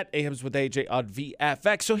to that. Ames with AJ on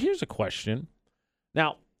VFX. So here's a question.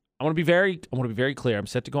 Now, I want to be very clear. I'm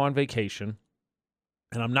set to go on vacation,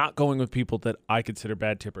 and I'm not going with people that I consider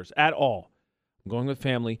bad tippers at all. I'm going with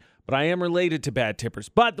family, but I am related to bad tippers.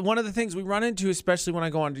 But one of the things we run into, especially when I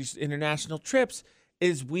go on these international trips,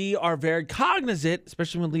 is we are very cognizant,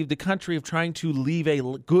 especially when we leave the country, of trying to leave a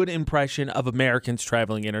good impression of Americans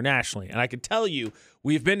traveling internationally. And I can tell you,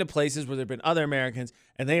 we've been to places where there have been other Americans,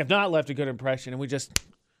 and they have not left a good impression, and we just...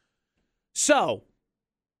 So,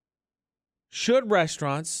 should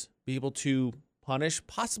restaurants be able to punish,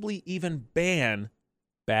 possibly even ban,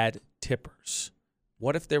 bad tippers?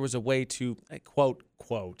 What if there was a way to,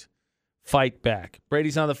 quote, fight back?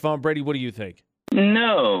 Brady's on the phone. Brady, what do you think?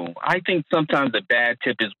 No, I think sometimes a bad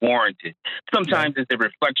tip is warranted. Sometimes it's a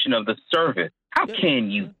reflection of the service. How can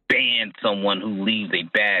you ban someone who leaves a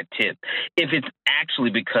bad tip if it's actually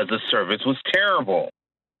because the service was terrible?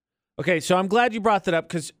 Okay, so I'm glad you brought that up,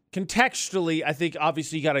 because contextually, I think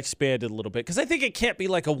obviously you got to expand it a little bit, because I think it can't be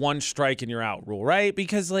like a one strike and you're out rule, right?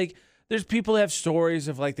 Because like there's people that have stories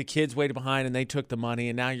of like the kids waited behind and they took the money,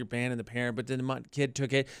 and now you're banning the parent, but then the kid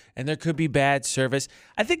took it, and there could be bad service.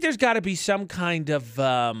 I think there's got to be some kind of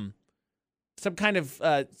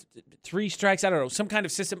three strikes. I don't know, some kind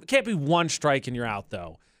of system. It can't be one strike and you're out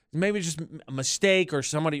though. Maybe just a mistake or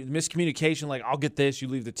somebody miscommunication. Like, I'll get this, you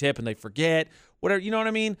leave the tip, and they forget. Whatever, you know what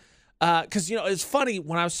I mean? Because it's funny,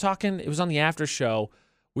 when I was talking, it was on the after show.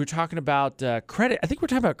 We were talking about credit. I think we were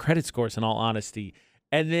talking about credit scores, in all honesty.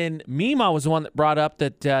 And then Mima was the one that brought up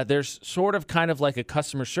that there's sort of kind of like a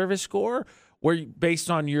customer service score where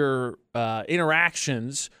based on your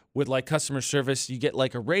interactions with like customer service, you get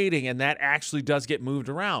like a rating, and that actually does get moved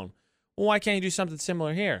around. Well, why can't you do something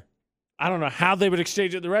similar here? I don't know how they would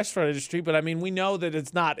exchange it in the restaurant industry, but I mean, we know that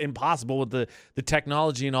it's not impossible with the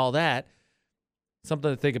technology and all that.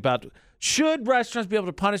 Something to think about. Should restaurants be able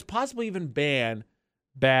to punish, possibly even ban,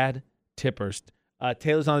 bad tippers?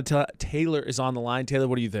 Taylor is on the line. Taylor,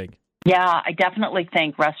 what do you think? Yeah, I definitely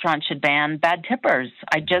think restaurants should ban bad tippers.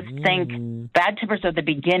 I just think bad tippers are the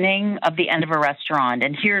beginning of the end of a restaurant.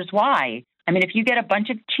 And here's why. I mean, if you get a bunch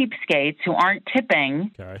of cheapskates who aren't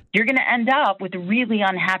tipping, you're going to end up with really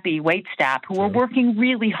unhappy wait staff who are working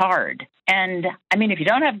really hard. And, I mean, if you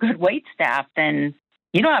don't have good wait staff, then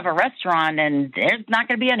you don't have a restaurant, and there's not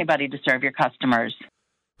going to be anybody to serve your customers.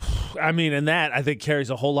 I mean, and that, I think, carries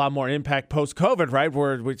a whole lot more impact post-COVID, right,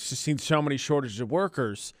 where we've just seen so many shortages of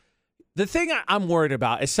workers. The thing I'm worried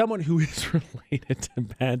about, as someone who is related to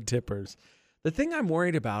bad tippers, the thing I'm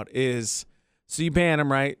worried about is, so you ban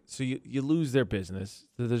them, right? So you lose their business.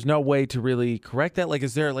 So there's no way to really correct that. Like,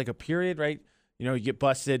 is there like a period, right? You know, you get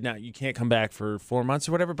busted, now you can't come back for 4 months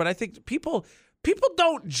or whatever. But I think people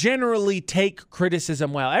don't generally take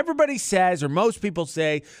criticism well. Everybody says, or most people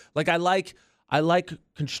say, like, I like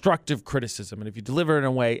constructive criticism. And if you deliver it in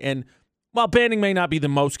a way, and while banning may not be the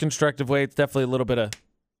most constructive way, it's definitely a little bit of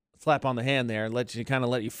slap on the hand there and let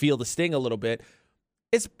you feel the sting a little bit.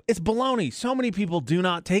 It's baloney. So many people do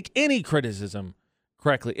not take any criticism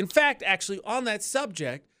correctly. In fact, actually, on that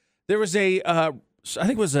subject, there was I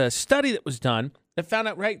think it was a study that was done that found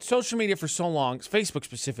out, right, social media for so long, Facebook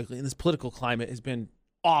specifically, in this political climate has been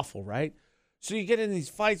awful, right? So you get in these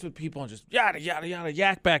fights with people and just yada, yada, yada,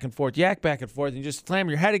 yak back and forth, and you just slam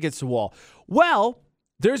your head against the wall. Well,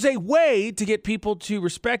 there's a way to get people to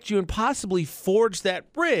respect you and possibly forge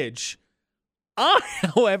that bridge. I,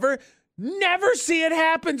 however, never see it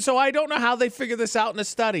happen, so I don't know how they figure this out in a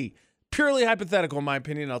study. Purely hypothetical, in my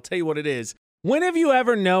opinion. I'll tell you what it is. When have you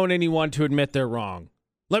ever known anyone to admit they're wrong?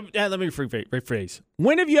 Let me rephrase.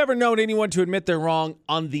 When have you ever known anyone to admit they're wrong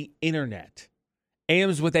on the internet?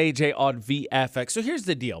 AMs with AJ on VFX. So here's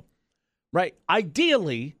the deal, right?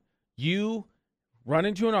 Ideally, you run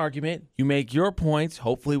into an argument, you make your points,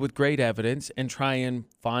 hopefully with great evidence, and try and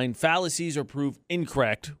find fallacies or prove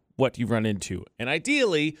incorrect what you run into. And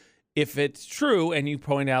ideally, if it's true and you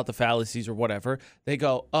point out the fallacies or whatever, they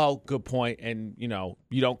go, oh, good point. And, you know,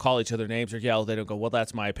 you don't call each other names or yell. They don't go, well,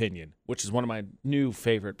 that's my opinion, which is one of my new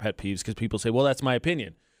favorite pet peeves because people say, well, that's my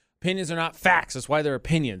opinion. Opinions are not facts. That's why they're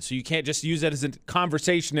opinions. So you can't just use that as a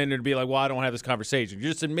conversation and it'd be like, well, I don't have this conversation.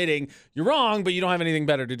 You're just admitting you're wrong, but you don't have anything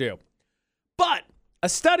better to do. But a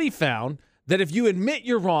study found that if you admit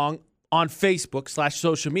you're wrong on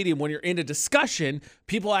Facebook/social media, when you're in a discussion,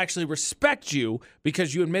 people actually respect you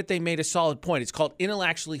because you admit they made a solid point. It's called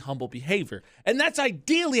intellectually humble behavior. And that's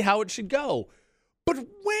ideally how it should go. But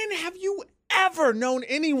when have you ever known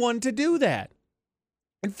anyone to do that?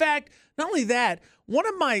 In fact, not only that, one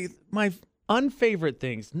of my unfavorite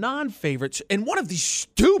things, non-favorites, and one of the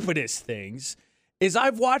stupidest things is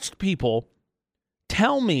I've watched people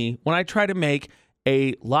tell me when I try to make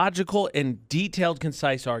a logical and detailed,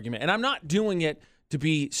 concise argument. And I'm not doing it to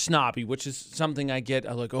be snobby, which is something I get.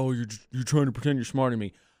 I'm like, oh, you're trying to pretend you're smarter than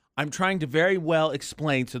me. I'm trying to very well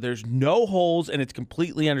explain so there's no holes and it's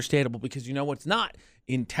completely understandable because you know what's not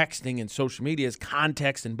in texting and social media is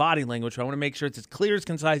context and body language. So I want to make sure it's as clear, as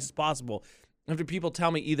concise as possible. After people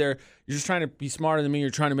tell me either you're just trying to be smarter than me,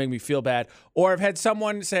 you're trying to make me feel bad, or I've had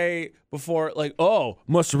someone say before, like, oh,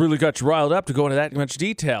 must have really got you riled up to go into that much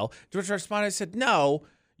detail. To which I responded, I said, no,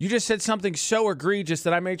 you just said something so egregious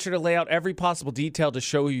that I made sure to lay out every possible detail to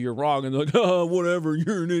show you you're wrong. And they're like, oh, whatever,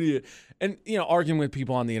 you're an idiot. And, you know, arguing with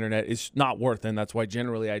people on the internet is not worth it, and that's why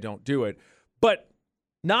generally I don't do it. But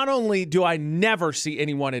not only do I never see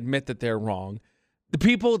anyone admit that they're wrong, the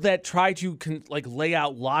people that try to lay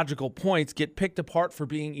out logical points get picked apart for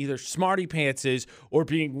being either smarty pantses or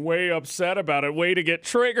being way upset about it, way to get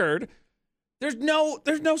triggered. There's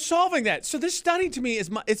no solving that. So this study to me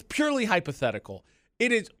it's purely hypothetical.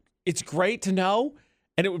 It's great to know,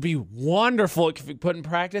 and it would be wonderful if you put in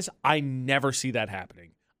practice. I never see that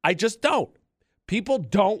happening. I just don't. People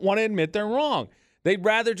don't want to admit they're wrong. They'd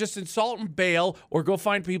rather just insult and bail or go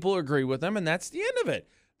find people who agree with them, and that's the end of it.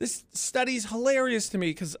 This study's hilarious to me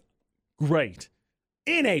because, great.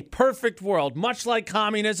 In a perfect world, much like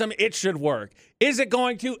communism, it should work. Is it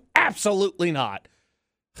going to? Absolutely not.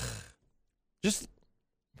 Just,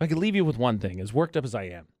 if I could leave you with one thing, as worked up as I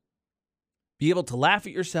am, be able to laugh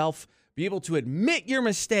at yourself, be able to admit your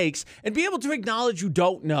mistakes, and be able to acknowledge you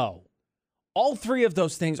don't know. All three of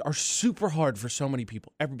those things are super hard for so many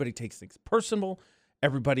people. Everybody takes things personal.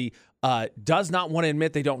 Everybody does not want to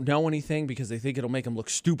admit they don't know anything because they think it'll make them look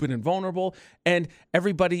stupid and vulnerable. And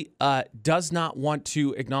everybody does not want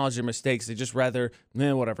to acknowledge their mistakes. They just rather,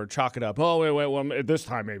 whatever, chalk it up. Oh, wait, well, this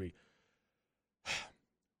time maybe.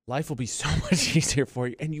 Life will be so much easier for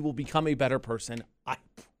you, and you will become a better person. I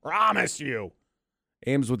promise you.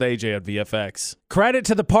 Ames with AJ at VFX. Credit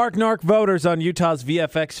to the Park Narc voters on Utah's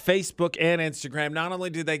VFX Facebook and Instagram. Not only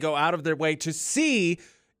did they go out of their way to see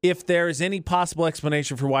if there is any possible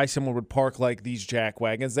explanation for why someone would park like these jack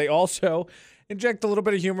wagons, they also inject a little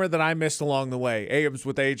bit of humor that I missed along the way. Ames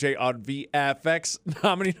with AJ on VFX.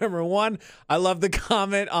 Nominee number 1. I love the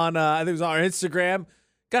comment on, I think it was on our Instagram.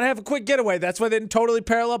 Got to have a quick getaway. That's why they didn't totally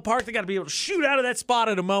parallel park. They got to be able to shoot out of that spot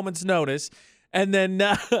at a moment's notice. And then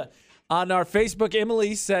on our Facebook,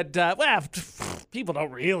 Emily said, well, people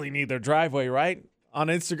don't really need their driveway, right? On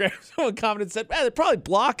Instagram, someone commented and said, they're probably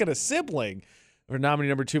blocking a sibling. Or nominee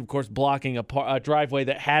number 2, of course, blocking a driveway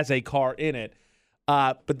that has a car in it.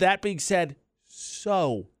 But that being said,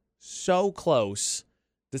 so close.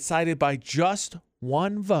 Decided by just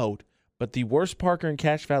one vote. But the worst parker in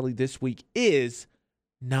Cache Valley this week is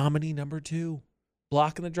nominee number 2.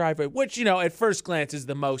 Blocking the driveway, which, at first glance is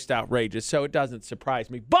the most outrageous, so it doesn't surprise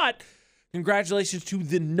me. But congratulations to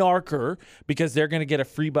the Narker, because they're going to get a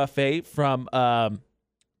free buffet from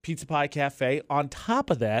Pizza Pie Cafe. On top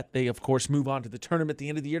of that, they, of course, move on to the tournament at the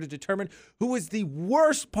end of the year to determine who is the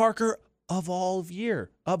worst parker of all of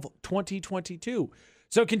year, of 2022.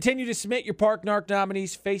 So continue to submit your Park Narc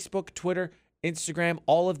nominees, Facebook, Twitter, Instagram,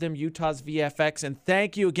 all of them Utah's VFX. And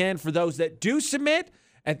thank you again for those that do submit,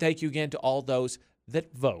 and thank you again to all those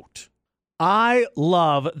that vote. I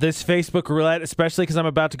love this Facebook roulette, especially because I'm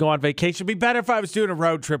about to go on vacation. It'd be better if I was doing a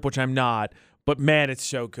road trip, which I'm not. But, man, it's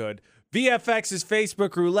so good. VFX's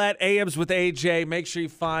Facebook roulette, AMs with AJ. Make sure you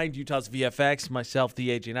find Utah's VFX, myself, the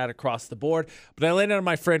AJ Knight, across the board. But I landed on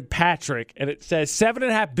my friend Patrick, and it says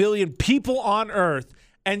 7.5 billion people on Earth,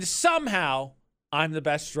 and somehow I'm the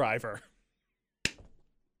best driver.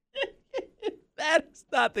 That is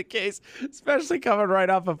not the case, especially coming right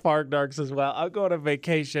off of Park Narcs as well. I'm going on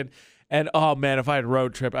vacation, and oh man, if I had a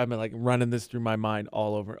road trip, I'd be like running this through my mind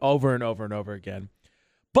all over and over again.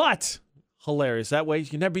 But hilarious. That way you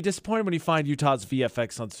can never be disappointed when you find Utah's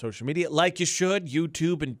VFX on social media, like you should,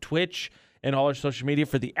 YouTube and Twitch and all our social media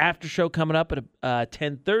for the after show coming up at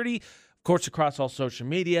 10:30. Of course, across all social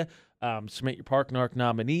media. Submit your Park Narc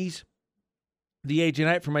nominees. The AJ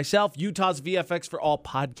Knight for myself, Utah's VFX for all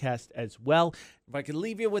podcasts as well. If I could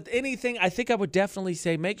leave you with anything, I think I would definitely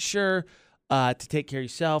say make sure to take care of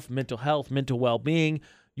yourself, mental health, mental well-being.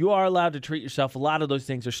 You are allowed to treat yourself. A lot of those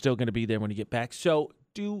things are still going to be there when you get back. So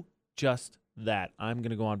do just that. I'm going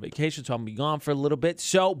to go on vacation, so I'm going to be gone for a little bit.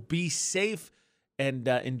 So be safe and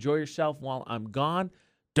enjoy yourself while I'm gone.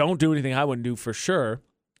 Don't do anything I wouldn't do for sure.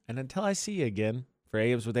 And until I see you again, for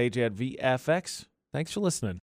AMs with AJ at VFX, thanks for listening.